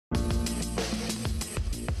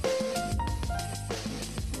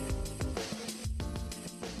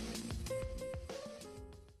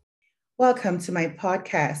Welcome to my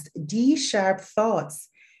podcast, D Sharp Thoughts,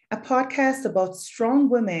 a podcast about strong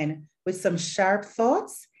women with some sharp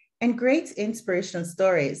thoughts and great inspirational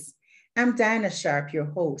stories. I'm Diana Sharp, your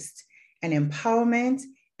host, an empowerment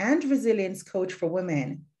and resilience coach for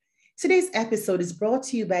women. Today's episode is brought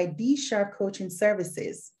to you by D Sharp Coaching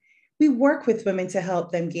Services. We work with women to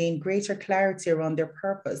help them gain greater clarity around their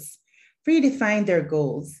purpose, redefine their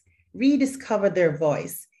goals, rediscover their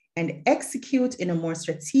voice, and execute in a more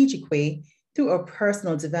strategic way through our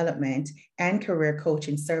personal development and career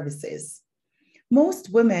coaching services.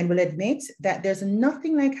 Most women will admit that there's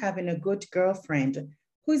nothing like having a good girlfriend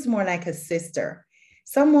who is more like a sister,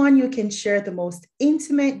 someone you can share the most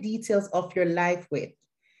intimate details of your life with,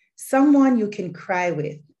 someone you can cry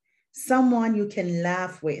with, someone you can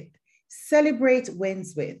laugh with, celebrate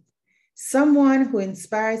wins with, someone who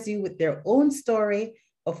inspires you with their own story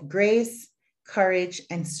of grace, courage,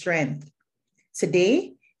 and strength.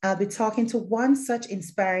 Today, I'll be talking to one such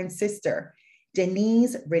inspiring sister,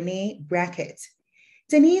 Denise Renee Brackett.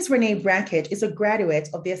 Denise Renee Brackett is a graduate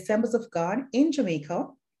of the Assemblies of God in Jamaica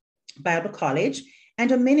Bible College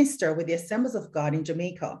and a minister with the Assemblies of God in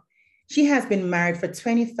Jamaica. She has been married for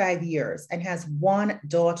 25 years and has one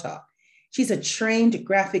daughter. She's a trained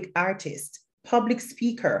graphic artist, public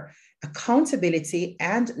speaker, accountability,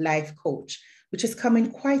 and life coach, which is coming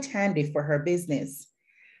quite handy for her business.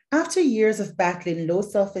 After years of battling low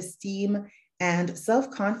self-esteem and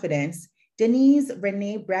self-confidence, Denise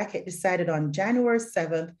Renee Brackett decided on January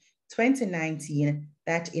 7th, 2019,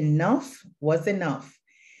 that enough was enough.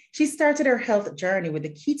 She started her health journey with a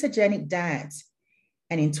ketogenic diet,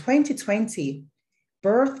 and in 2020,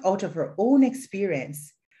 birthed out of her own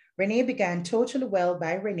experience, Renee began Totally Well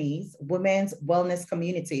by Renee's women's wellness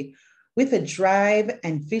community, with a drive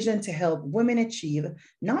and vision to help women achieve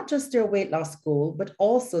not just their weight loss goal, but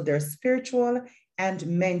also their spiritual and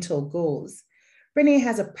mental goals. Renee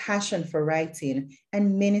has a passion for writing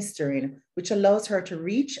and ministering, which allows her to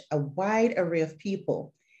reach a wide array of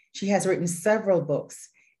people. She has written several books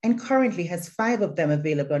and currently has 5 of them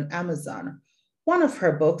available on Amazon. One of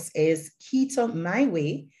her books is Keto My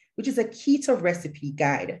Way, which is a keto recipe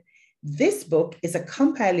guide. This book is a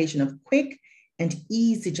compilation of quick and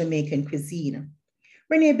easy Jamaican cuisine.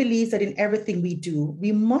 Renee believes that in everything we do,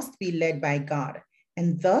 we must be led by God.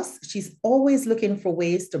 And thus, she's always looking for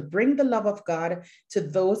ways to bring the love of God to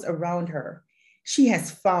those around her. She has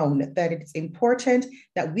found that it's important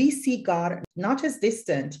that we see God not as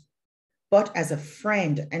distant, but as a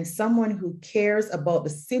friend and someone who cares about the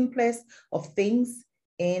simplest of things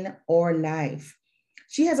in our life.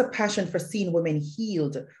 She has a passion for seeing women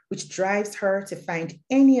healed, which drives her to find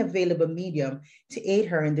any available medium to aid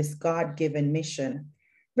her in this God-given mission.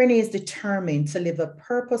 Renee is determined to live a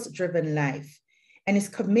purpose-driven life and is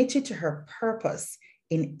committed to her purpose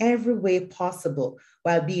in every way possible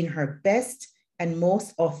while being her best and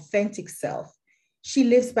most authentic self. She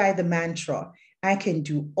lives by the mantra, I can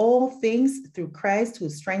do all things through Christ who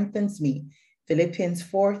strengthens me, Philippians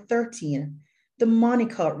 4:13. The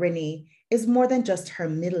moniker Renee is more than just her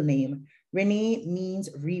middle name. Renee means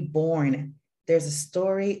reborn. There's a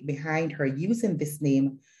story behind her using this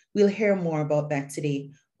name. We'll hear more about that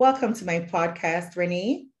today. Welcome to my podcast,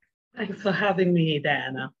 Renee. Thanks for having me,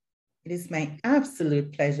 Diana. It is my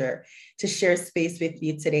absolute pleasure to share space with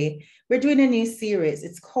you today. We're doing a new series.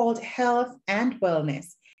 It's called Health and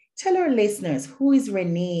Wellness. Tell our listeners, who is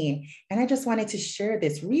Renee? And I just wanted to share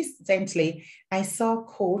this. Recently, I saw a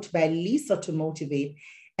quote by Lisa to Motivate,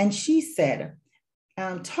 and she said,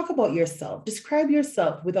 talk about yourself. Describe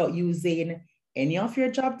yourself without using any of your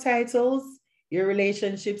job titles, your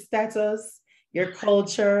relationship status, your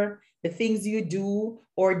culture, the things you do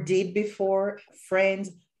or did before,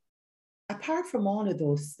 friends. Apart from all of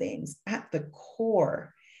those things, at the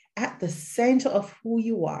core, at the center of who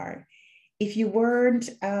you are, if you weren't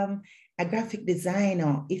a graphic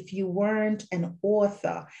designer, if you weren't an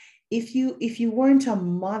author, if you weren't a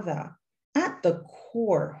mother, at the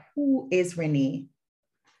core, who is Renee?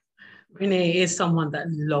 Renee is someone that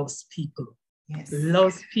loves people. Yes.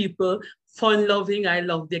 Loves people, fun loving. I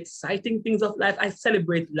love the exciting things of life. I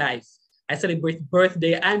celebrate life. I celebrate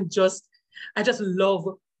birthday. I just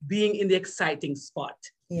love being in the exciting spot.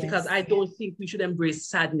 Yes. Because I don't think we should embrace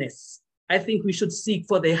sadness. I think we should seek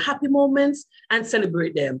for the happy moments and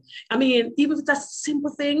celebrate them. I mean, even if it's a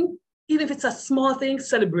simple thing, even if it's a small thing,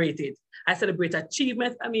 celebrate it. I celebrate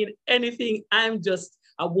achievement. I mean, anything. I'm just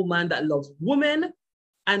a woman that loves women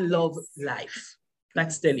and love life.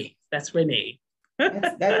 That's Denise. That's Renee.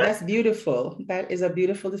 That's beautiful. That is a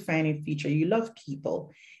beautiful defining feature. You love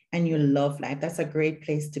people and you love life. That's a great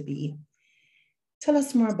place to be. Tell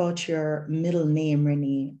us more about your middle name,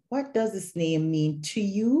 Renee. What does this name mean to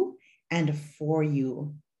you and for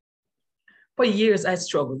you? For years, I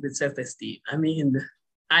struggled with self-esteem. I mean,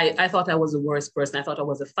 I thought I was the worst person. I thought I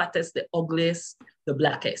was the fattest, the ugliest, the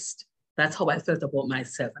blackest. That's how I felt about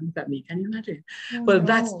myself. And look at me, can you imagine? Oh, well, no.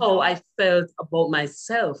 That's how I felt about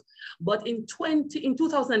myself. But in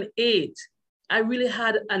 2008, I really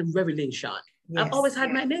had a revelation. Yes. I've always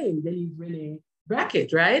had my name, Denise Renee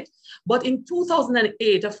Brackett, right? But in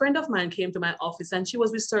 2008, a friend of mine came to my office and she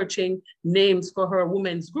was researching names for her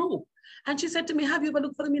women's group. And she said to me, have you ever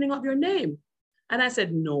looked for the meaning of your name? And I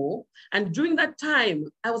said, no. And during that time,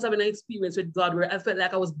 I was having an experience with God where I felt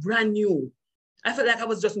like I was brand new. I felt like I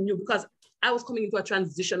was just new because I was coming into a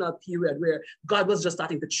transitional period where God was just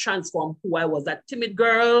starting to transform who I was, that timid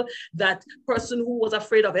girl, that person who was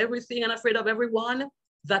afraid of everything and afraid of everyone,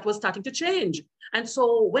 that was starting to change. And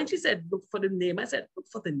so when she said, look for the name, I said, look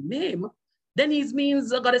for the name? Denise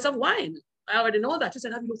means a goddess of wine. I already know that. She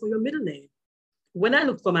said, have you looked for your middle name? When I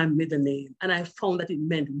looked for my middle name and I found that it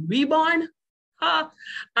meant reborn,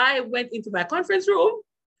 I went into my conference room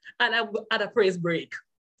and I had a praise break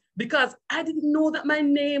because I didn't know that my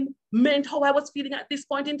name meant how I was feeling at this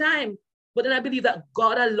point in time. But then I believe that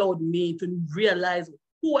God allowed me to realize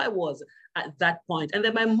who I was at that point. And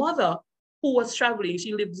then my mother, who was traveling,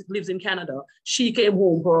 she lives in Canada, she came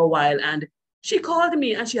home for a while and she called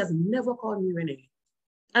me and she has never called me Renee.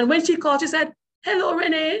 And when she called, she said, hello,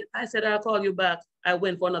 Renee. I said, I'll call you back. I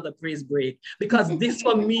went for another praise break because this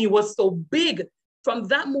for me was so big. From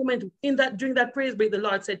that moment, during that praise break, the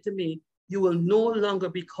Lord said to me, you will no longer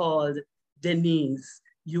be called Denise.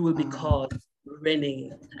 You will be called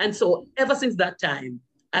Renee. And so ever since that time,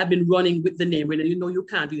 I've been running with the name Renee. You know, you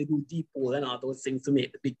can't really do deep hole and all those things to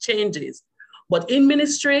make the big changes. But in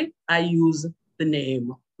ministry, I use the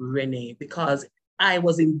name Renee because I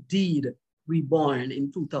was indeed reborn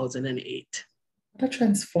in 2008. What a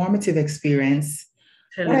transformative experience.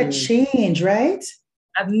 What a change, right?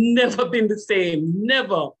 I've never been the same.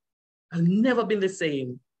 Never. I've never been the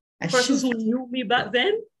same. Persons who knew me back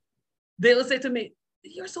then, they will say to me,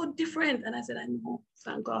 you're so different. And I said, I know,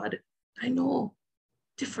 thank God. I know.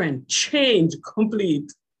 Different, change, complete.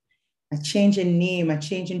 A change in name, a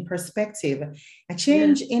change in perspective, a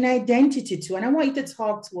change in identity too. And I want you to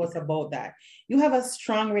talk to us about that. You have a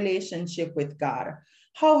strong relationship with God.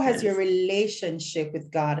 How has your relationship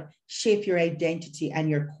with God shaped your identity and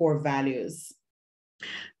your core values?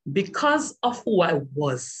 Because of who I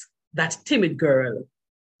was, that timid girl,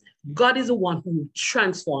 God is the one who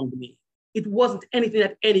transformed me. It wasn't anything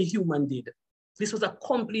that any human did. This was a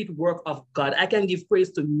complete work of God. I can give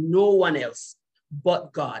praise to no one else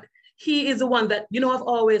but God. He is the one that, you know, I've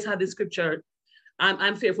always had this scripture,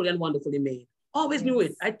 I'm fearfully and wonderfully made. Always knew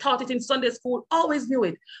it. I taught it in Sunday school, always knew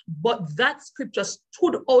it. But that scripture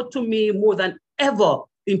stood out to me more than ever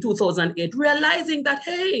in 2008, realizing that,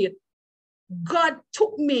 hey, God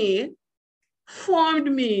took me,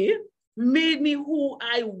 formed me, made me who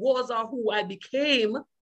I was or who I became,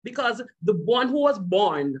 because the one who was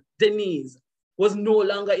born, Denise, was no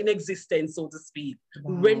longer in existence, so to speak.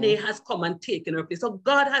 Wow. Renee has come and taken her place. So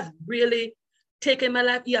God has really taken my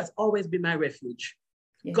life. He has always been my refuge.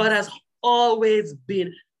 Yes. God has always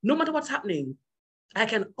been, no matter what's happening, I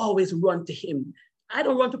can always run to him. I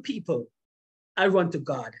don't run to people. I run to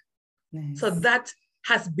God. Nice. So that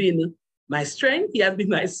has been my strength. He has been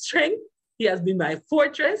my strength. He has been my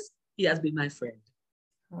fortress. He has been my friend.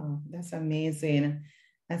 Oh, that's amazing.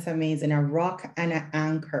 That's amazing. A rock and an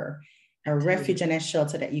anchor, a refuge and a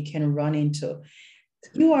shelter that you can run into.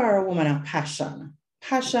 You are a woman of passion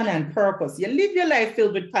and purpose. You live your life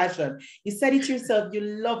filled with passion. You said it yourself, you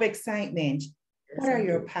love excitement. Yes, what are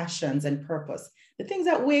your passions and purpose? The things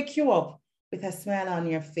that wake you up with a smile on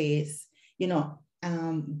your face, you know,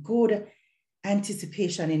 good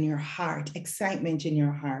anticipation in your heart, excitement in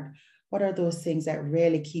your heart. What are those things that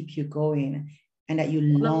really keep you going and that you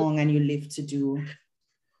long and you live to do?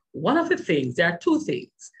 One of the things, there are two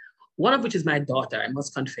things. One of which is my daughter, I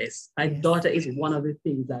must confess. My daughter is one of the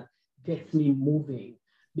things that gets me moving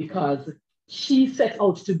because she set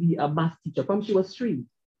out to be a math teacher from she was 3.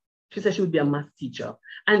 She said she would be a math teacher.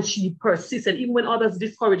 And she persisted, even when others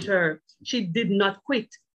discouraged her, she did not quit.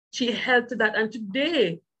 She held to that. And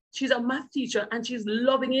today, she's a math teacher and she's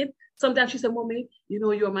loving it. Sometimes she said, Mommy, you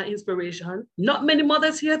know, you're my inspiration. Not many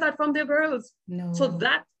mothers hear that from their girls. No. So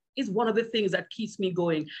that is one of the things that keeps me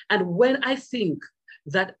going. And when I think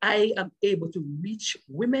that I am able to reach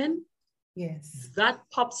women, yes, that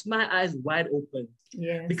pops my eyes wide open.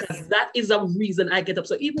 Yes. Because that is a reason I get up.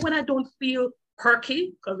 So even when I don't feel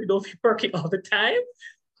perky, because we don't feel perky all the time,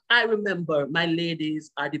 I remember my ladies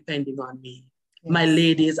are depending on me. My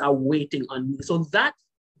ladies are waiting on me. So that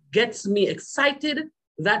gets me excited.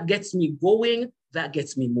 That gets me going. That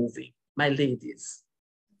gets me moving. My ladies.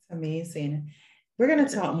 That's amazing. We're going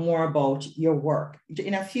to talk more about your work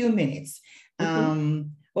in a few minutes.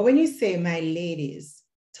 But when you say my ladies,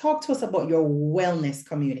 talk to us about your wellness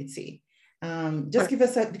community. Just give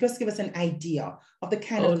us an idea of the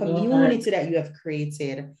kind of community that you have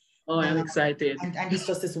created. Oh, I'm excited. And it's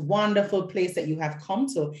just this wonderful place that you have come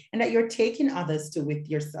to and that you're taking others to with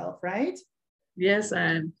yourself, right? Yes,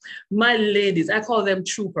 and my ladies, I call them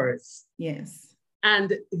troopers. Yes.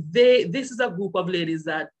 And this is a group of ladies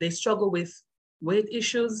that they struggle with weight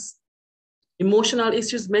issues, emotional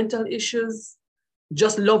issues, mental issues,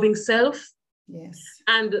 just loving self. Yes.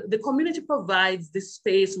 And the community provides this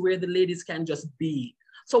space where the ladies can just be.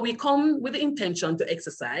 So we come with the intention to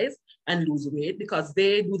exercise and lose weight because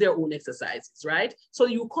they do their own exercises, right? So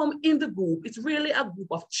you come in the group, it's really a group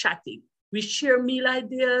of chatting. We share meal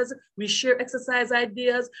ideas, we share exercise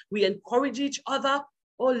ideas, we encourage each other.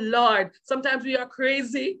 Oh Lord, sometimes we are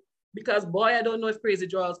crazy because boy, I don't know if crazy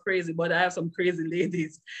draws crazy, but I have some crazy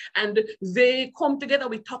ladies. And they come together,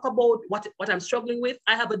 we talk about what I'm struggling with.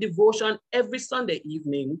 I have a devotion every Sunday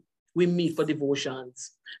evening. We meet for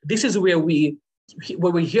devotions. This is where we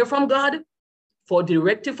hear from God for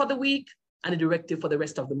directive for the week and a directive for the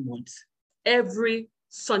rest of the month. Every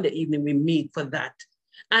Sunday evening, we meet for that.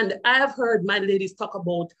 And I have heard my ladies talk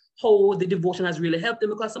about how the devotion has really helped them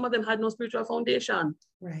because some of them had no spiritual foundation.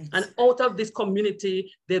 Right. And out of this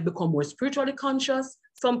community, they've become more spiritually conscious.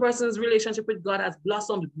 Some person's relationship with God has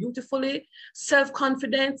blossomed beautifully.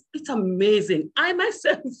 Self-confidence, it's amazing. I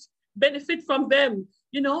myself benefit from them.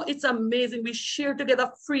 You know, it's amazing. We share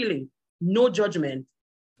together freely, no judgment.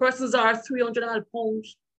 Persons are 300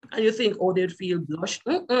 pounds and you think, oh, they'd feel blush.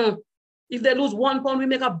 If they lose 1 pound, we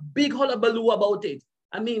make a big hullabaloo about it.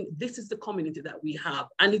 I mean, this is the community that we have.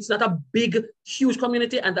 And it's not a big, huge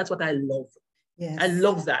community. And that's what I love. Yes. I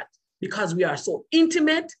love that because we are so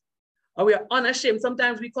intimate or we are unashamed.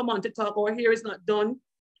 Sometimes we come on to talk, our hair is not done.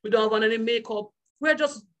 We don't have on any makeup. We're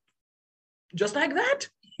just like that,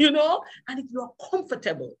 you know? And if you are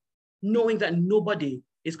comfortable knowing that nobody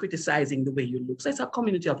is criticizing the way you look. So it's a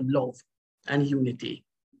community of love and unity.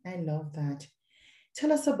 I love that.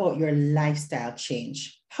 Tell us about your lifestyle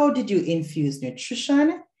change. How did you infuse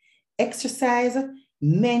nutrition, exercise,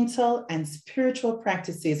 mental, and spiritual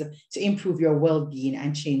practices to improve your well-being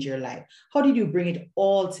and change your life? How did you bring it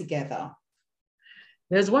all together?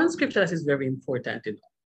 There's one scripture that is very important, you know,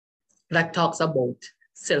 that talks about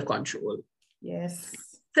self-control. Yes.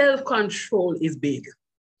 Self-control is big.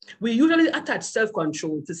 We usually attach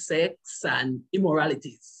self-control to sex and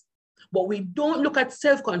immoralities. But we don't look at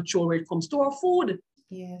self-control when it comes to our food.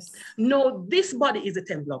 Yes. No, this body is a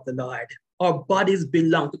temple of the Lord. Our bodies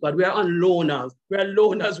belong to God. We are on loaners. We are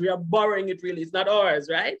loaners. We are borrowing it really. It's not ours,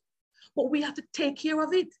 right? But we have to take care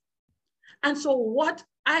of it. And so what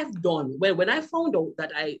I've done, when I found out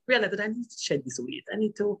that I realized that I need to shed this weight, I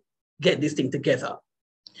need to get this thing together,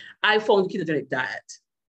 I found the ketogenic diet.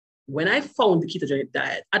 When I found the ketogenic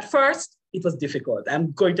diet, at first, it was difficult.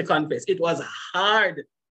 I'm going to confess, it was hard.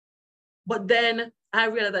 But then I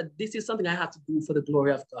realized that this is something I have to do for the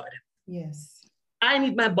glory of God. Yes. I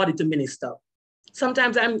need my body to minister.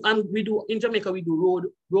 Sometimes we do in Jamaica, we do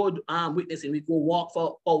road witnessing. We go walk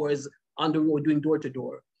for hours on the road doing door to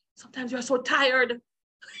door. Sometimes you're so tired.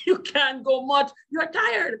 You can't go much. You're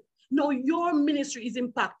tired. No, your ministry is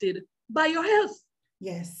impacted by your health.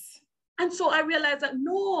 Yes. And so I realized that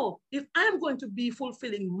no, if I'm going to be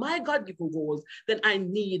fulfilling my God-given goals, then I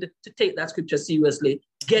need to take that scripture seriously,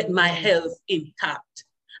 get my health intact.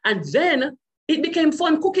 And then it became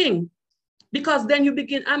fun cooking because then you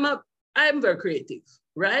begin, I'm very creative,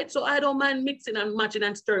 right? So I don't mind mixing and matching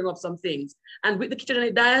and stirring up some things. And with the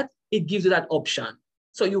ketogenic diet, it gives you that option.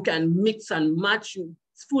 So you can mix and match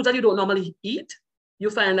foods that you don't normally eat.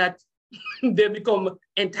 You find that they become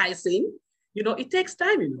enticing. You know, it takes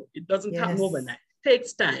time, you know, it doesn't happen overnight. It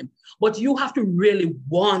takes time, but you have to really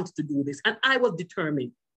want to do this. And I was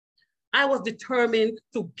determined. I was determined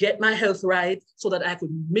to get my health right so that I could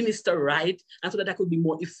minister right and so that I could be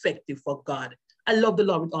more effective for God. I love the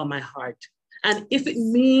Lord with all my heart. And if it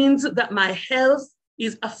means that my health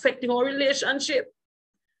is affecting our relationship,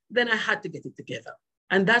 then I had to get it together.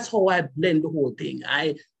 And that's how I blend the whole thing.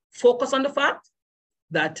 I focus on the fact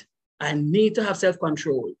that I need to have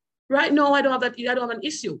self-control. Right now, I don't have an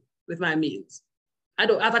issue with my meals. I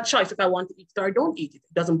don't have a choice if I want to eat it or I don't eat it.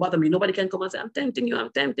 It doesn't bother me. Nobody can come and say, I'm tempting you, I'm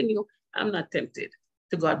tempting you. I'm not tempted.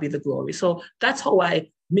 To God be the glory. So that's how I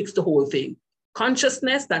mix the whole thing.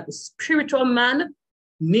 Consciousness that the spiritual man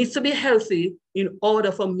needs to be healthy in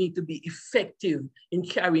order for me to be effective in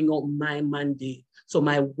carrying out my mandate. So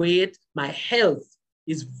my weight, my health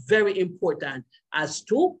is very important as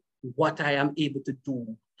to what I am able to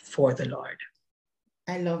do for the Lord.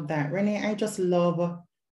 I love that. Renee,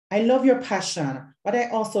 I love your passion, but I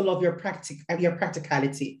also love your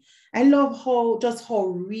practicality. I love how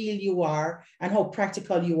real you are and how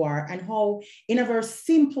practical you are, and how in a very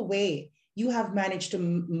simple way you have managed to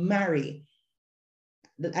marry,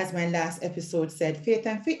 as my last episode said, faith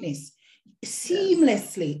and fitness.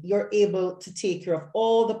 Seamlessly, yes. You're able to take care of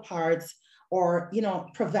all the parts, or,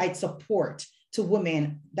 provide support to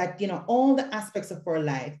women that, all the aspects of our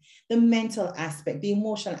life, the mental aspect, the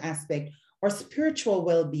emotional aspect, or spiritual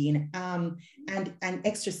well-being, and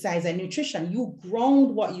exercise and nutrition. You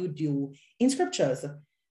ground what you do in scriptures.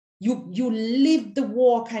 You live the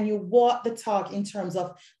walk and you walk the talk in terms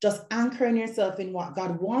of just anchoring yourself in what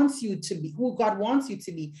God wants you to be, who God wants you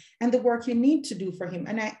to be, and the work you need to do for him.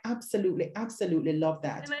 And I absolutely, absolutely love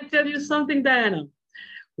that. Can I tell you something, Diana?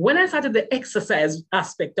 When I started the exercise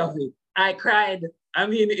aspect of it, I cried. I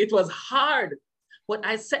mean, it was hard, but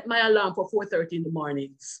I set my alarm for 4:30 in the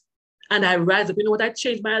mornings. And I rise up. You know what I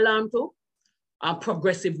changed my alarm to? I'm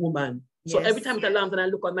Progressive Woman. Yes. So every time it alarms and I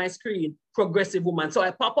look on my screen, Progressive Woman. So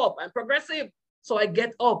I pop up, I'm progressive. So I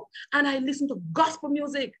get up and I listen to gospel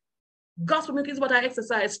music. Gospel music is what I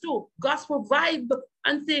exercise too. Gospel vibe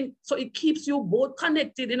and thing. So it keeps you both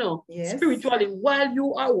connected, yes. spiritually, while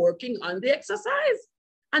you are working on the exercise.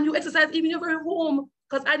 And you exercise even in your very home.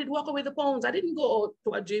 Because I did walk away the pounds. I didn't go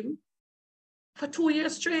to a gym for 2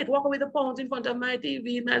 years straight, walk away the pounds in front of my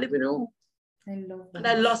TV in my living room. I love that. And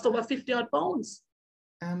I lost over 50 odd pounds.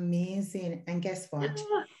 Amazing. And guess what?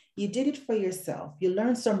 Yeah. You did it for yourself. You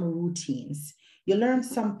learned some routines. You learned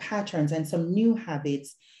some patterns and some new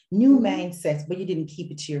habits, new mindsets, but you didn't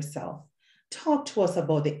keep it to yourself. Talk to us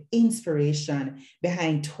about the inspiration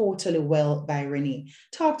behind Totally Well by Renee.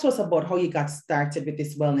 Talk to us about how you got started with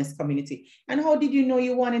this wellness community, and how did you know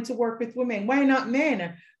you wanted to work with women? Why not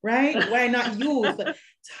men, right? Why not youth?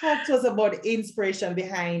 Talk to us about the inspiration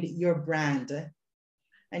behind your brand.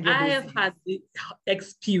 And your business. Have had the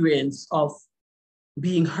experience of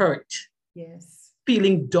being hurt, yes,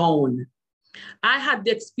 feeling down. I had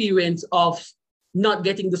the experience of not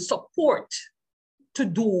getting the support to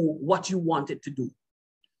do what you wanted to do.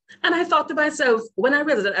 And I thought to myself, when I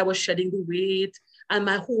realized that I was shedding the weight and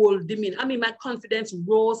my whole demeanor, my confidence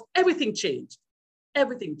rose, everything changed.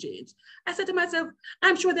 Everything changed. I said to myself,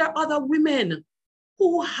 I'm sure there are other women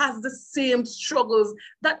who has the same struggles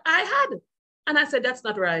that I had. And I said, that's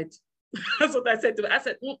not right. That's what I said to her. I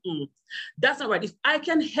said, that's not right. If I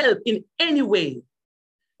can help in any way,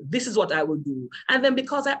 this is what I will do. And then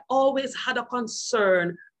because I always had a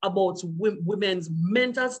concern about women's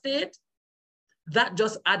mental state, that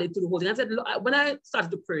just added to the whole thing. I said, when I started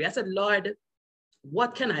to pray, I said, Lord,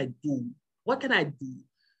 what can I do? What can I do?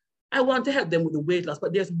 I want to help them with the weight loss,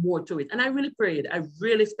 but there's more to it. And I really prayed. I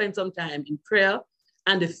really spent some time in prayer.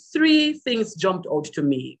 And the 3 things jumped out to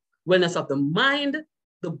me: wellness of the mind,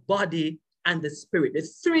 the body, and the spirit. The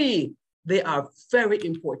 3, they are very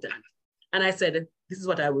important. And I said, this is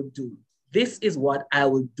what I will do. This is what I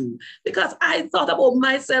will do. Because I thought about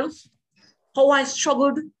myself, how I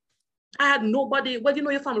struggled. I had nobody. Well,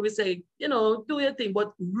 your family will say, do your thing,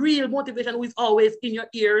 but real motivation is always in your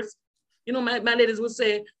ears. My ladies will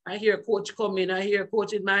say, I hear a coach coming, I hear a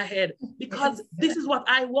coach in my head, because this is what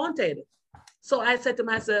I wanted. So I said to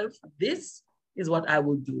myself, this is what I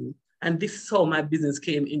will do. And this is how my business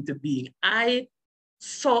came into being. I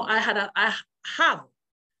have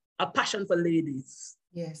a passion for ladies.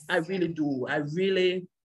 Yes. I really do. I really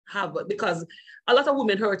have, because a lot of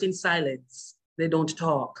women hurt in silence. They don't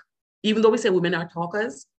talk. Even though we say women are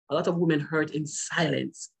talkers, a lot of women hurt in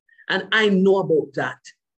silence. And I know about that.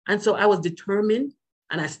 And so I was determined,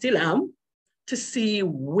 and I still am, to see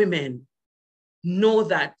women know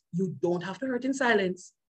that you don't have to hurt in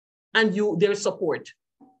silence, and there's support.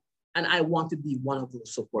 And I want to be one of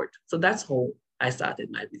those support. So that's how I started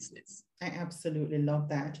my business. I absolutely love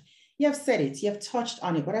that. You have said it, you have touched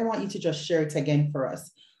on it, but I want you to just share it again for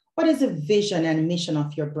us. What is the vision and mission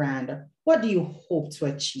of your brand? What do you hope to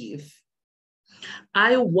achieve?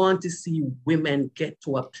 I want to see women get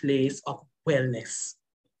to a place of wellness,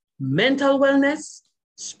 mental wellness,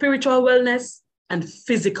 spiritual wellness, and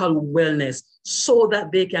physical wellness, so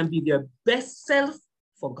that they can be their best self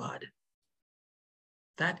for God.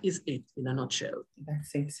 That is it in a nutshell.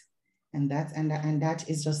 That's it. And that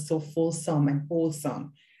is just so fulsome and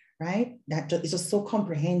wholesome, right? That is just so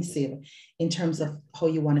comprehensive in terms of how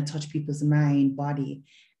you want to touch people's mind, body,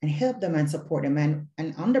 and help them and support them.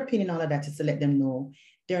 And underpinning all of that is to let them know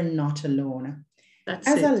they're not alone.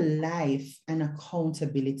 As a life and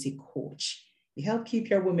accountability coach, you help keep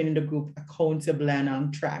your women in the group accountable and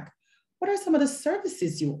on track. What are some of the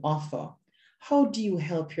services you offer? How do you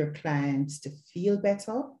help your clients to feel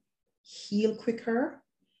better, heal quicker,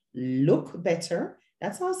 look better?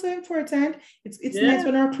 That's also important. It's nice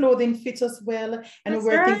when our clothing fits us well and we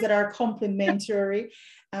wear things that are complementary.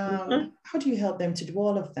 How do you help them to do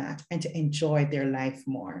all of that and to enjoy their life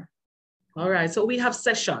more? All right, so we have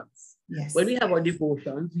sessions. Yes. When we have our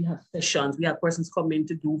devotions, we have sessions. We have persons coming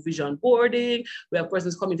to do vision boarding. We have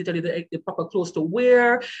persons coming to tell you the proper clothes to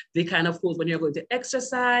wear, the kind of clothes when you're going to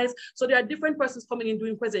exercise. So there are different persons coming in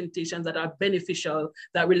doing presentations that are beneficial,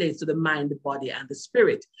 that relates to the mind, the body, and the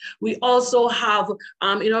spirit. We also have,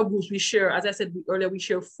 in our groups, we share, as I said earlier, we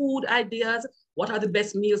share food ideas. What are the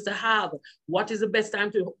best meals to have? What is the best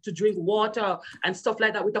time to drink water and stuff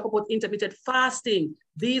like that? We talk about intermittent fasting.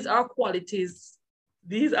 These are qualities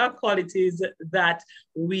that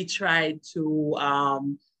we try to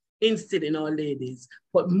instill in our ladies,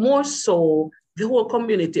 but more so the whole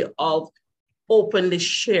community of openly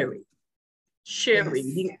sharing,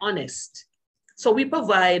 being honest. So we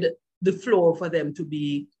provide the floor for them to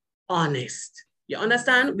be honest. You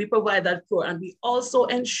understand? We provide that floor, and we also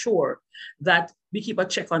ensure that we keep a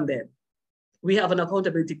check on them. We have an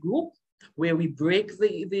accountability group where we break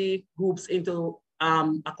the groups into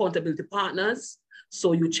accountability partners.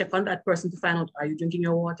 So you check on that person to find out, are you drinking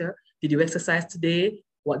your water? Did you exercise today?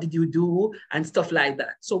 What did you do? And stuff like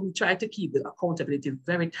that. So we try to keep the accountability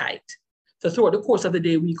very tight. So throughout the course of the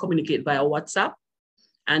day, we communicate via WhatsApp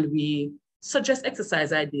and we suggest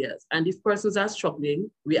exercise ideas. And if persons are struggling,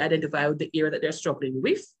 we identify the area that they're struggling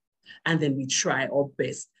with, and then we try our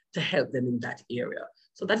best to help them in that area.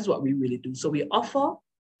 So that is what we really do. So we offer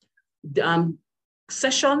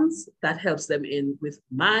sessions that helps them in with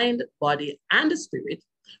mind, body, and the spirit.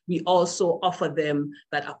 We also offer them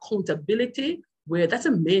that accountability, where that's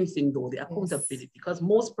a main thing though, the accountability, because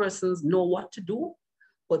most persons know what to do,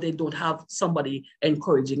 but they don't have somebody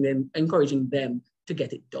encouraging them to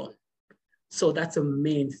get it done. So that's a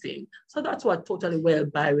main thing. So that's what Totally Well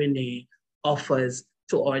by Renee offers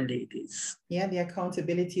to our ladies. Yeah, the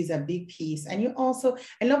accountability is a big piece. And you also,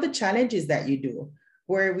 I love the challenges that you do,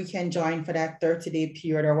 where we can join for that 30-day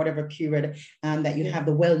period or whatever period that you have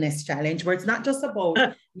the wellness challenge, where it's not just about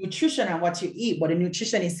nutrition and what you eat, but the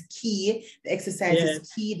nutrition is key, the exercise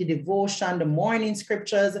is key, the devotion, the morning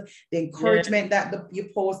scriptures, the encouragement that you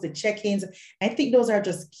post, the check-ins. I think those are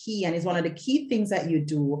just key, and it's one of the key things that you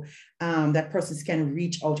do that persons can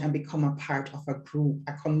reach out and become a part of a group,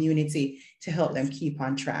 a community to help them keep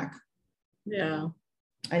on track. Yeah.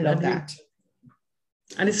 I love that.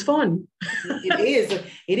 And it's fun. It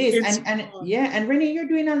is. And Renee, you're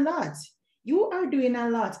doing a lot. You are doing a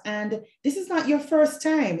lot. And this is not your first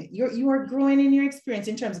time. You are growing in your experience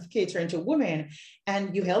in terms of catering to women.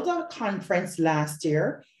 And you held a conference last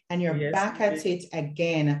year and you're back at it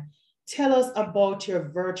again. Tell us about your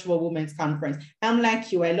virtual women's conference. I'm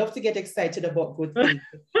like you, I love to get excited about good things.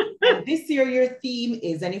 And this year your theme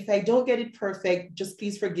is, and if I don't get it perfect, just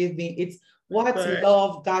please forgive me. It's what's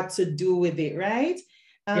love got to do with it, right?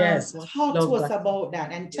 Talk to us about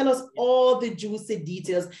that and tell us all the juicy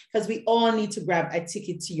details, because we all need to grab a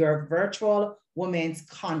ticket to your virtual women's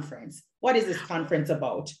conference. What is this conference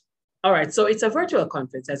about? All right, so it's a virtual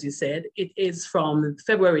conference, as you said. It is from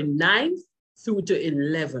February 9th through to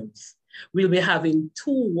 11th. We'll be having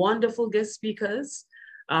two wonderful guest speakers.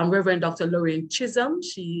 Reverend Dr. Lorraine Chisholm.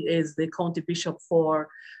 She is the county bishop for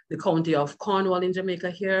the county of Cornwall in Jamaica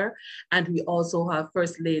here. And we also have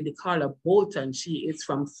First Lady Carla Bolton. She is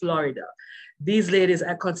from Florida. These ladies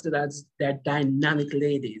are considered as they're dynamic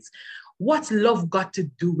ladies. What's love got to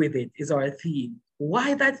do with it is our theme.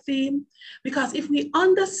 Why that theme? Because if we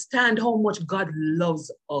understand how much God loves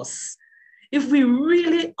us, if we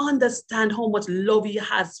really understand how much love he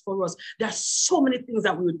has for us, there are so many things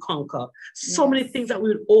that we would conquer, so many things that we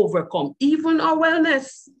would overcome, even our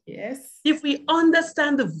wellness. Yes. If we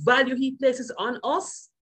understand the value he places on us,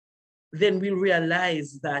 then we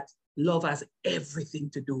realize that love has everything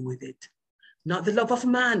to do with it. Not the love of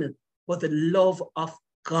man, but the love of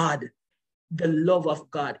God. The love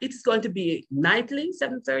of God. It's going to be nightly,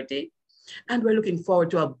 7:30, and we're looking forward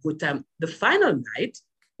to a good time. The final night,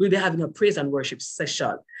 we'll be having a praise and worship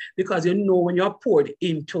session, because you know when you're poured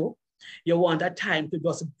into, you want a time to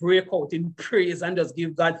just break out in praise and just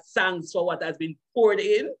give God thanks for what has been poured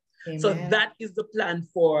in. Amen. So that is the plan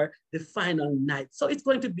for the final night. So it's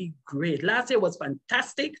going to be great. Last year was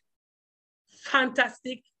fantastic.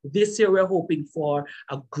 Fantastic. this year we're hoping for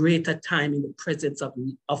a greater time in the presence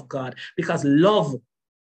of God, because love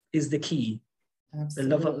is the key. Absolutely.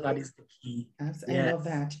 The love of God is the key. I love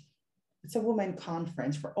that. It's a women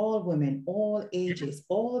conference for all women, all ages,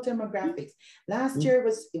 all demographics. Last year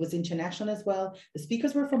it was international as well. The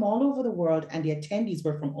speakers were from all over the world and the attendees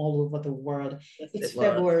were from all over the world. Yes, it's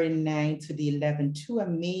February 9th to the 11th. Two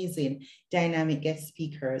amazing dynamic guest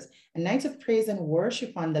speakers. A night of praise and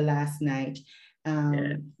worship on the last night.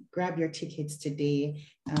 Grab your tickets today.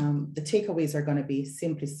 The takeaways are going to be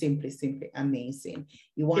simply amazing.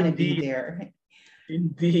 You want to be there.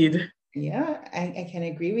 Indeed. Yeah, I can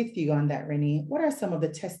agree with you on that, Renee. What are some of the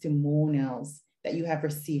testimonials that you have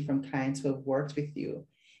received from clients who have worked with you?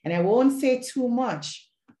 And I won't say too much,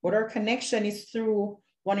 but our connection is through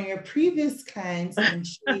one of your previous clients, and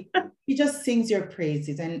she just sings your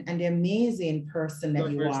praises and the amazing person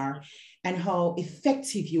that you are and how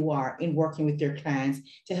effective you are in working with your clients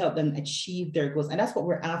to help them achieve their goals. And that's what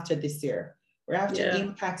we're after this year. We're after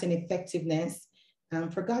impact and effectiveness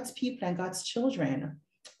for God's people and God's children.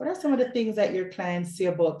 What are some of the things that your clients say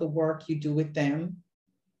about the work you do with them?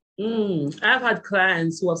 I've had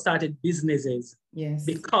clients who have started businesses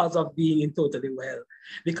because of being in Totally Well,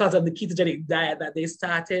 because of the ketogenic diet that they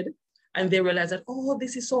started, and they realized that, oh,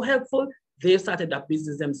 this is so helpful. They've started that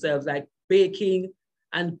business themselves, like baking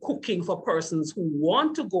and cooking for persons who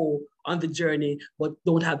want to go on the journey, but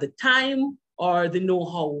don't have the time or the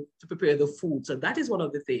know-how to prepare the food. So that is one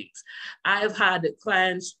of the things. I've had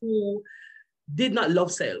clients who did not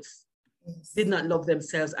love self, did not love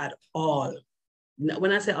themselves at all.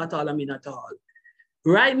 When I say at all, I mean at all.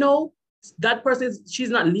 Right now, that person, she's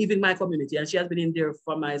not leaving my community, and she has been in there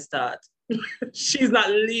from my start. She's not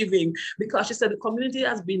leaving because she said the community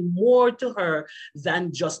has been more to her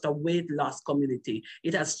than just a weight loss community.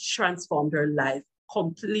 It has transformed her life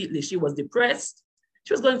completely. She was depressed.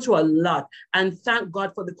 She was going through a lot, and thank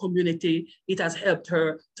God for the community. It has helped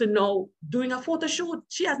her to know doing a photo shoot.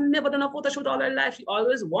 She has never done a photo shoot all her life. She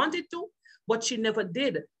always wanted to, but she never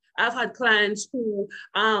did. I've had clients who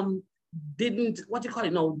didn't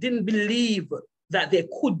believe that they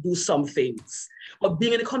could do some things. But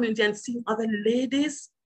being in the community and seeing other ladies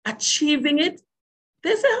achieving it,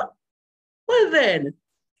 they say, well then,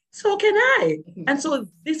 so can I. And so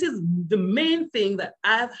this is the main thing that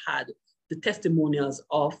I've had the testimonials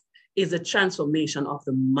of, is a transformation of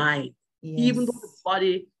the mind. Yes. Even though the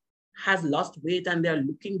body has lost weight and they're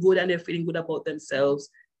looking good and they're feeling good about themselves,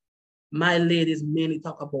 my ladies mainly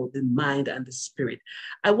talk about the mind and the spirit.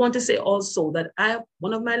 I want to say also that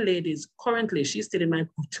one of my ladies currently, she's still in my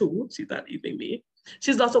group too. She's not leaving me.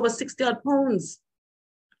 She's lost over 60 odd pounds.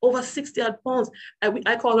 Over 60 odd pounds.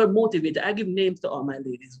 I call her motivator. I give names to all my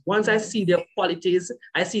ladies. Once I see their qualities,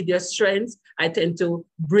 I see their strengths, I tend to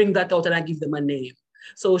bring that out and I give them a name.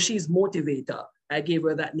 So she's motivator. I gave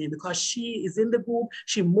her that name because she is in the group.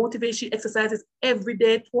 She motivates, she exercises every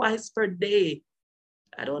day, twice per day.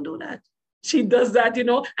 I don't do that. She does that,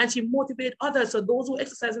 and she motivates others. So those who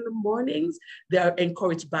exercise in the mornings, they are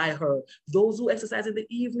encouraged by her. Those who exercise in the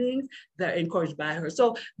evenings, they're encouraged by her.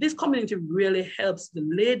 So this community really helps the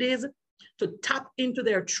ladies to tap into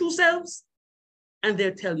their true selves. And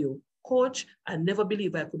they'll tell you, Coach, I never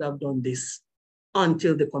believed I could have done this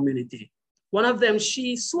until the community. One of them,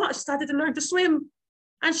 she started to learn to swim,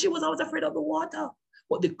 and she was always afraid of the water.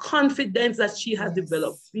 But the confidence that she has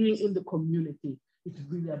developed being in the community, it's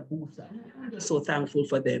really a boost. I'm just so thankful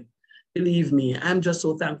for them. Believe me, I'm just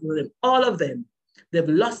so thankful for them. All of them, they've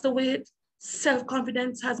lost the weight.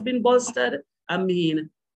 Self-confidence has been bolstered. I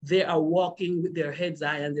mean, they are walking with their heads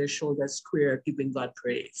high and their shoulders square, giving God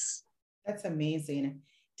praise. That's amazing.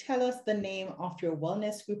 Tell us the name of your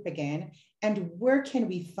wellness group again, and where can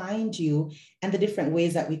we find you and the different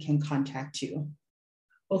ways that we can contact you?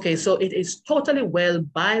 Okay, so it is Totally Well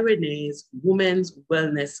by Renee's Women's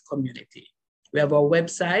Wellness Community. We have our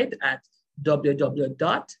website at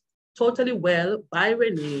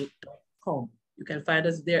www.totallywellbyrenee.com. You can find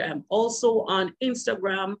us there. I'm also on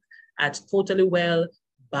Instagram at Totally Well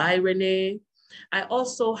by Renee. I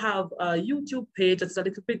also have a YouTube page that's a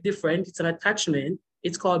little bit different. It's an attachment.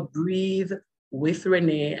 It's called Breathe with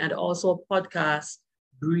Renee, and also a podcast,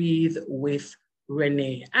 Breathe with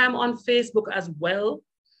Renee. I'm on Facebook as well,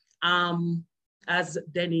 as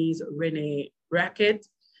Denise Renee Brackett.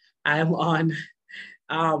 I'm on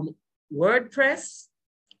WordPress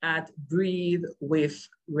at Breathe with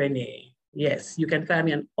Renee. Yes, you can find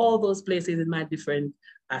me on all those places in my different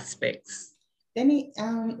aspects. Then,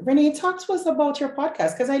 Renee, talk to us about your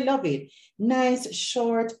podcast because I love it. Nice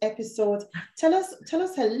short episodes. Tell us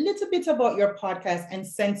a little bit about your podcast and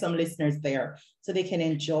send some listeners there so they can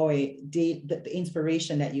enjoy the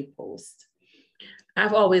inspiration that you post.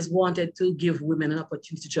 I've always wanted to give women an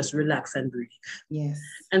opportunity to just relax and breathe. Yes.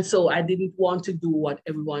 And so I didn't want to do what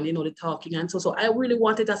everyone, the talking. And so I really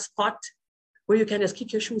wanted a spot where you can just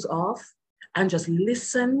kick your shoes off and just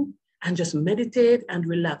listen and just meditate and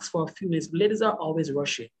relax for a few minutes. Ladies are always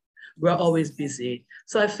rushing. We're always busy.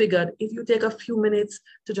 So I figured if you take a few minutes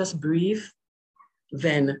to just breathe,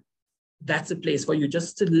 then that's a place for you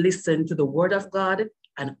just to listen to the word of God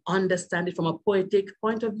and understand it from a poetic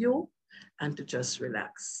point of view and to just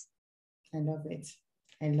relax. I love it.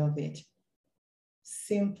 I love it.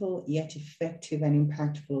 Simple yet effective and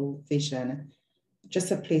impactful vision.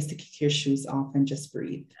 Just a place to kick your shoes off and just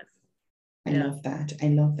breathe. I love that. I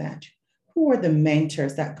love that. Who are the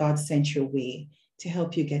mentors that God sent your way to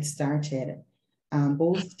help you get started,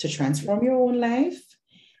 both to transform your own life,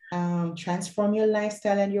 transform your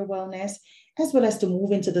lifestyle and your wellness, as well as to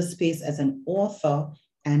move into the space as an author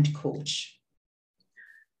and coach?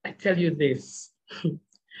 I tell you this,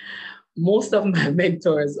 most of my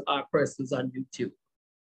mentors are persons on YouTube.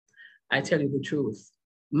 I tell you the truth.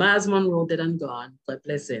 Myles Munroe, dead and gone, God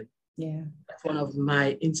bless him. Yeah. That's one of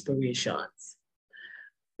my inspirations.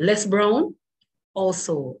 Les Brown,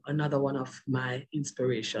 also another one of my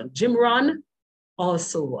inspirations. Jim Rohn,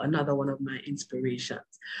 also another one of my inspirations.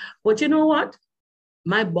 But you know what?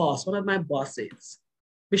 My boss, one of my bosses,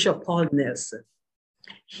 Bishop Paul Nelson,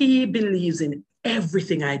 he believes in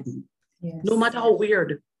everything I do. Yes. No matter how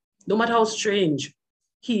weird, no matter how strange,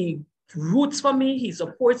 he roots for me, he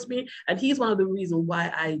supports me, and he's one of the reasons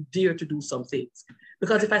why I dare to do some things.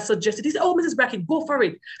 Because if I suggest it, he said, oh, Mrs. Brackett, go for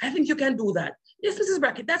it. I think you can do that. Yes, Mrs.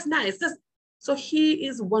 Brackett, that's nice. So he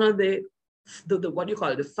is one of the what do you call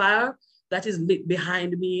it, the fire that is lit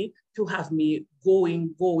behind me to have me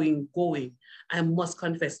going. I must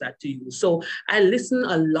confess that to you. So I listen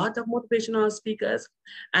a lot of motivational speakers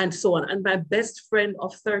and so on. And my best friend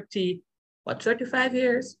of 35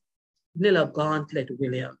 years, Nilla Gauntlet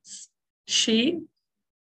Williams. She,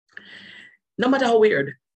 no matter how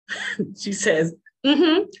weird, she says,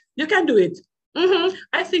 you can do it.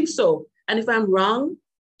 I think so. And if I'm wrong,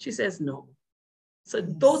 she says no. So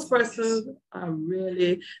those persons are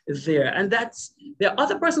really there. And there are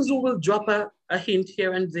other persons who will drop a hint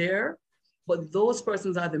here and there, but those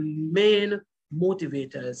persons are the main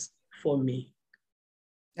motivators for me.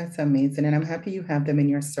 That's amazing. And I'm happy you have them in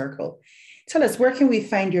your circle. Tell us, where can we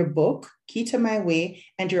find your book, Key to My Way,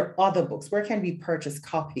 and your other books? Where can we purchase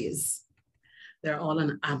copies? They're all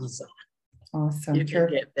on Amazon. Awesome. You can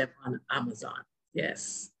get them on Amazon.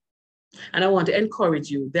 Yes. And I want to encourage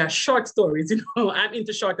you. They are short stories. I'm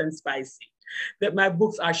into short and spicy. That my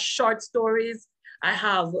books are short stories. I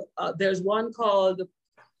have, there's one called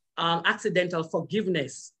Accidental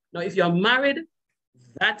Forgiveness. Now, if you're married,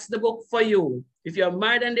 that's the book for you. If you're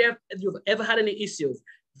married and you've ever had any issues,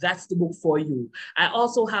 that's the book for you. I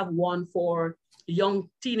also have one for young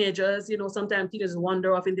teenagers. Sometimes teenagers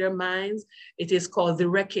wander off in their minds. It is called The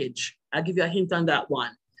Wreckage. I'll give you a hint on that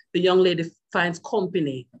one. The young lady finds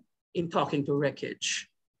company in talking to wreckage.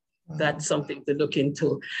 Wow. That's something to look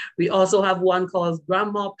into. We also have one called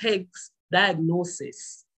Grandma Peg's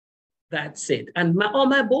Diagnosis. That's it. And all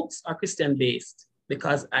my books are Christian-based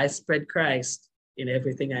because I spread Christ in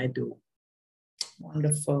everything I do.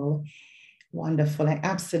 Wonderful. Wonderful. I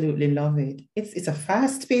absolutely love it. It's a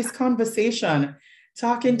fast-paced conversation,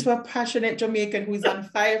 talking to a passionate Jamaican who's on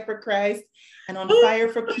fire for Christ and on fire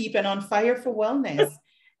for keep and on fire for wellness.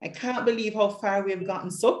 I can't believe how far we've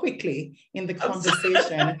gotten so quickly in the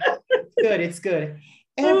conversation. It's good.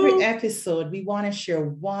 Every episode, we want to share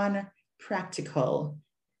one practical,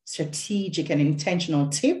 strategic, and intentional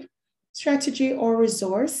tip, strategy, or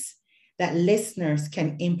resource that listeners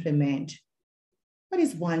can implement. What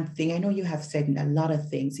is one thing? I know you have said a lot of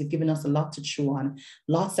things. You've given us a lot to chew on,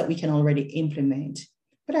 lots that we can already implement.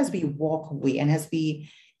 But as we walk away and as we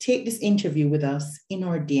take this interview with us in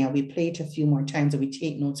our day and we play it a few more times and we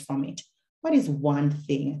take notes from it, what is one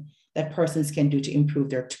thing that persons can do to improve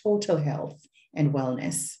their total health and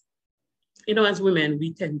wellness? As women,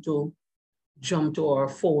 we tend to jump to our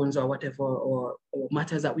phones or whatever, or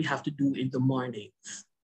matters that we have to do in the mornings.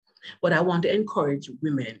 But I want to encourage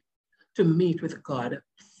women to meet with God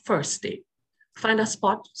first day. Find a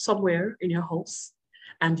spot somewhere in your house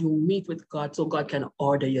and you meet with God so God can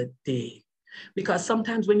order your day. Because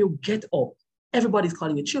sometimes when you get up, everybody's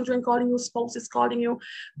calling you, children calling you, spouse is calling you,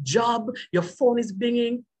 job, your phone is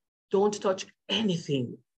binging. Don't touch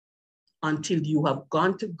anything until you have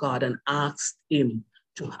gone to God and ask him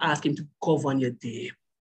to govern your day.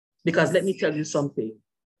 Because let me tell you something.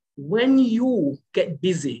 When you get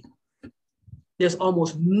busy, there's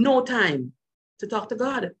almost no time to talk to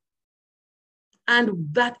God.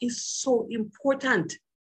 And that is so important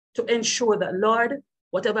to ensure that, Lord,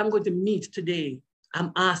 whatever I'm going to meet today,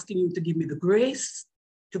 I'm asking you to give me the grace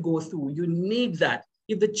to go through. You need that.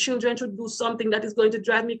 If the children should do something that is going to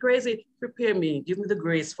drive me crazy, prepare me, give me the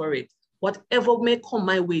grace for it. Whatever may come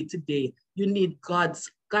my way today, you need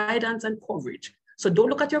God's guidance and coverage. So don't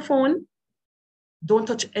look at your phone. Don't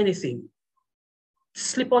touch anything.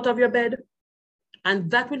 Slip out of your bed.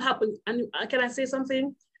 And that will happen. And can I say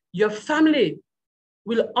something? Your family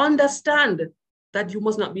will understand that you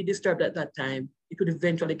must not be disturbed at that time. It will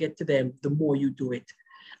eventually get to them the more you do it.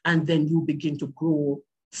 And then you begin to grow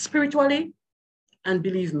spiritually. And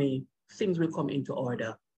believe me, things will come into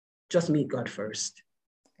order. Just meet God first.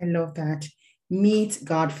 I love that. Meet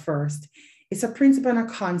God first. It's a principle and a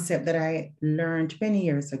concept that I learned many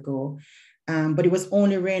years ago, but it was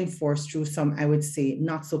only reinforced through some, I would say,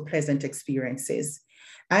 not so pleasant experiences.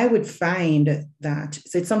 I would find that,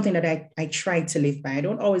 so it's something that I try to live by. I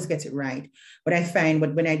don't always get it right, but I find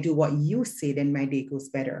when I do what you say, then my day goes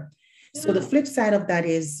better. Yeah. So the flip side of that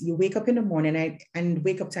is you wake up in the morning, and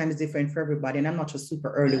wake up time is different for everybody. And I'm not a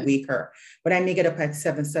super early waker, but I may get up at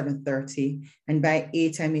 7:30, and by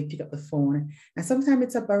 8, I may pick up the phone. And sometimes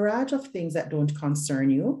it's a barrage of things that don't concern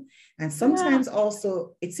you. And sometimes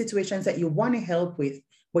also it's situations that you want to help with,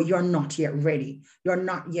 but you're not yet ready. You're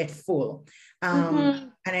not yet full.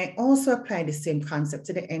 And I also apply the same concept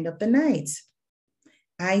to the end of the night.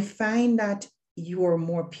 I find that you're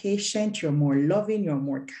more patient, you're more loving, you're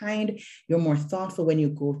more kind, you're more thoughtful when you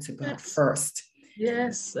go to God first.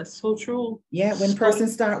 Yes, that's so true. Yeah, when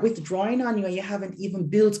persons start withdrawing on you and you haven't even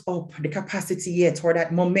built up the capacity yet, or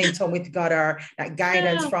that momentum with God, or that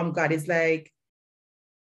guidance from God, is like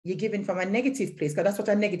you're giving from a negative place, because that's what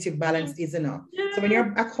a negative balance is, you know. So when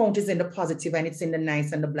your account is in the positive and it's in the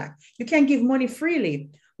nice and the black, you can give money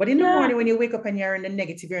freely. But in the morning, when you wake up and you're in the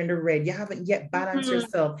negative, you're in the red, you haven't yet balanced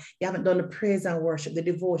yourself. You haven't done the praise and worship, the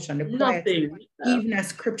devotion, the quiet, even as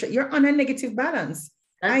scripture. You're on a negative balance.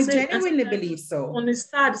 I genuinely believe so. On the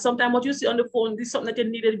sad, sometimes what you see on the phone is something that you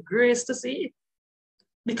needed grace to see.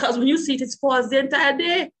 Because when you see it, it spoils the entire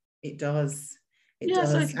day. It does. It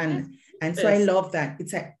does. And so I love that.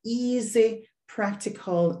 It's an easy,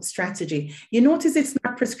 practical strategy. You notice it's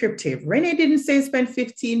not prescriptive. Renee didn't say spend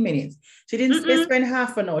 15 minutes. She didn't say spend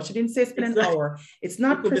half an hour. She didn't say spend an hour. It's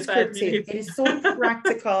not prescriptive. It is so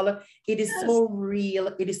practical. It is so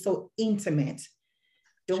real. It is so intimate.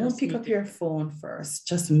 Don't pick up your phone first.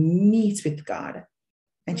 Just meet with God.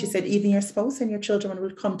 And she said, even your spouse and your children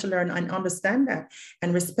will come to learn and understand that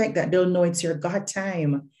and respect that. They'll know it's your God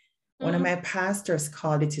time. One of my pastors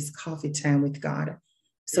called it his coffee time with God.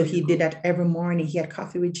 So he did that every morning. He had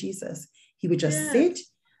coffee with Jesus. He would just sit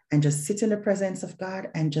in the presence of God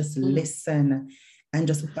and just listen and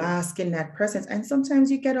just bask in that presence. And sometimes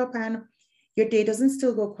you get up and your day doesn't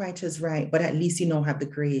still go quite as right, but at least you know have the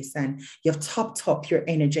grace and you've topped up your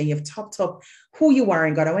energy. You've topped up who you are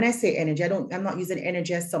in God. And when I say energy, I'm not using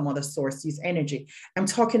energy as some other source. Use energy. I'm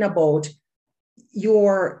talking about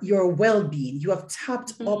your well-being. You have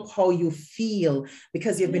tapped up how you feel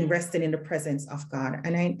because you've been resting in the presence of God.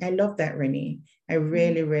 And I love that, Renee. I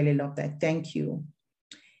really, really love that. Thank you.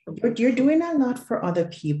 You're doing a lot for other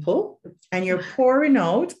people and you're pouring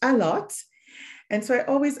out a lot. And so I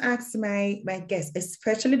always ask my guests,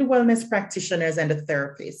 especially the wellness practitioners and the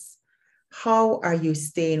therapists, how are you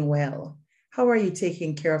staying well? How are you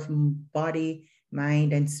taking care of body,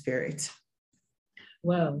 mind, and spirit?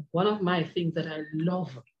 Well, one of my things that I love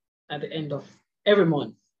at the end of every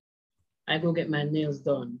month, I go get my nails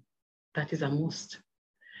done. That is a must.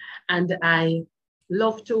 And I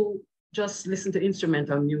love to just listen to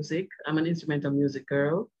instrumental music. I'm an instrumental music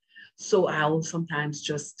girl. So I will sometimes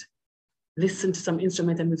just listen to some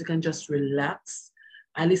instrumental music and just relax.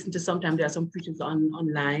 I listen to, sometimes there are some preachers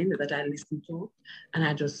online that I listen to, and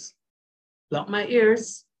I just block my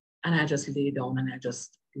ears and I just lay down and I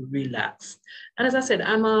just relax. And as I said,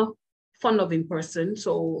 I'm a fun-loving person.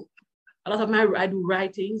 So a lot of I do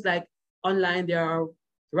writings, like online, there are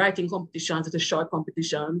writing competitions, it's short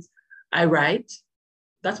competitions. I write.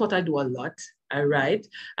 That's what I do a lot. I write.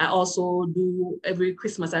 I also do, every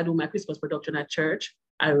Christmas, I do my Christmas production at church.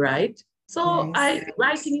 I write. So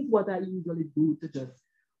writing is what I usually do to just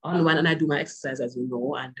unwind, and I do my exercise, as you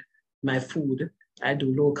know, and my food. I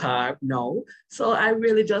do low carb now. So I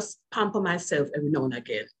really just pamper myself every now and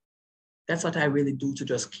again. That's what I really do to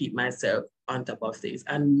just keep myself on top of things.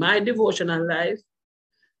 And my devotional life,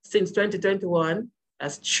 since 2021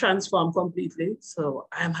 has transformed completely. So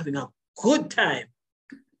I am having a good time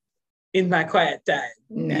in my quiet time.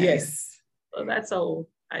 Nice. Yes. So that's how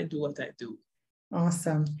I do what I do.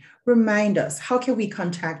 Awesome. Remind us, how can we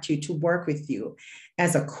contact you to work with you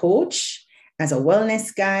as a coach, as a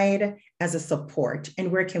wellness guide, as a support,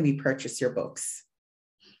 and where can we purchase your books?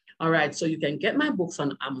 All right, so you can get my books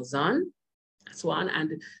on Amazon. That's one,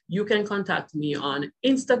 and you can contact me on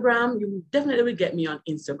Instagram. You definitely will get me on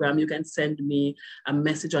Instagram. You can send me a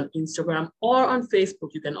message on Instagram or on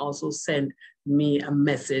Facebook. You can also send me a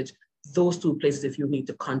message. Those two places, if you need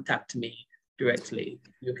to contact me directly,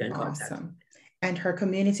 you can contact me. And her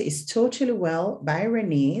community is Totally Well by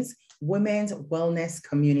Renee's Women's Wellness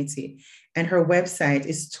Community. And her website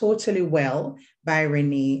is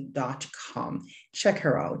totallywellbyrenee.com. Check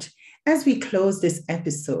her out. As we close this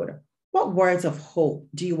episode, what words of hope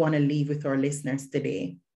do you want to leave with our listeners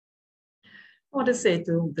today? I want to say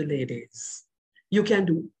to the ladies, you can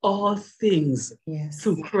do all things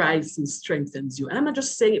through Christ who strengthens you. And I'm not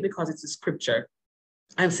just saying it because it's a scripture.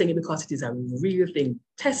 I'm saying it because it is a real thing,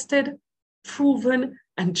 tested, proven,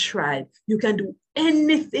 and tried. You can do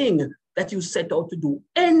anything that you set out to do,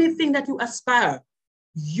 anything that you aspire,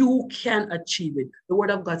 you can achieve it. The word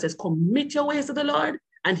of God says, commit your ways to the Lord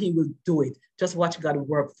and he will do it. Just watch God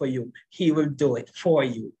work for you. He will do it for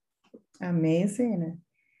you. Amazing.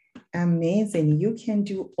 Amazing. You can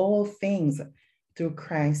do all things through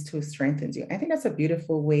Christ who strengthens you. I think that's a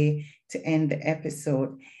beautiful way to end the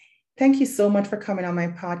episode. Thank you so much for coming on my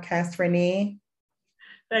podcast, Renee.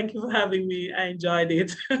 Thank you for having me. I enjoyed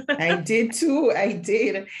it. I did too. I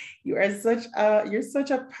did. You're such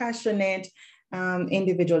a passionate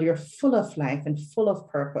individual. You're full of life and full of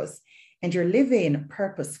purpose, and you're living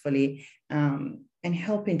purposefully and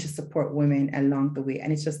helping to support women along the way.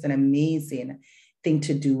 And it's just an amazing thing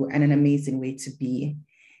to do and an amazing way to be.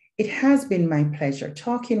 It has been my pleasure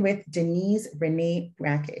talking with Denise Renee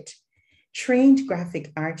Brackett, trained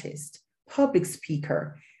graphic artist, public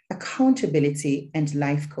speaker, accountability, and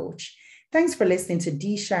life coach. Thanks for listening to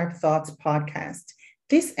D Sharp Thoughts podcast.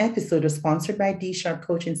 This episode was sponsored by D Sharp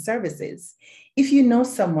Coaching Services. If you know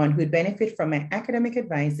someone who would benefit from my academic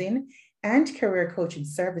advising and career coaching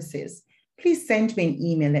services, please send me an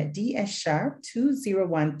email at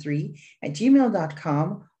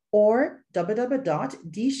dssharp2013@gmail.com or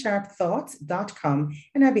www.dsharpthoughts.com,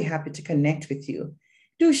 and I'd be happy to connect with you.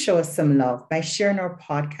 Do show us some love by sharing our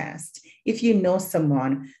podcast. If you know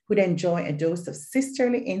someone who'd enjoy a dose of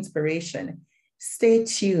sisterly inspiration, stay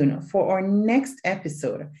tuned for our next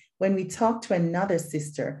episode when we talk to another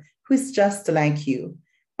sister who's just like you.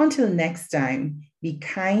 Until next time, be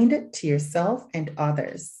kind to yourself and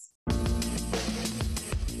others.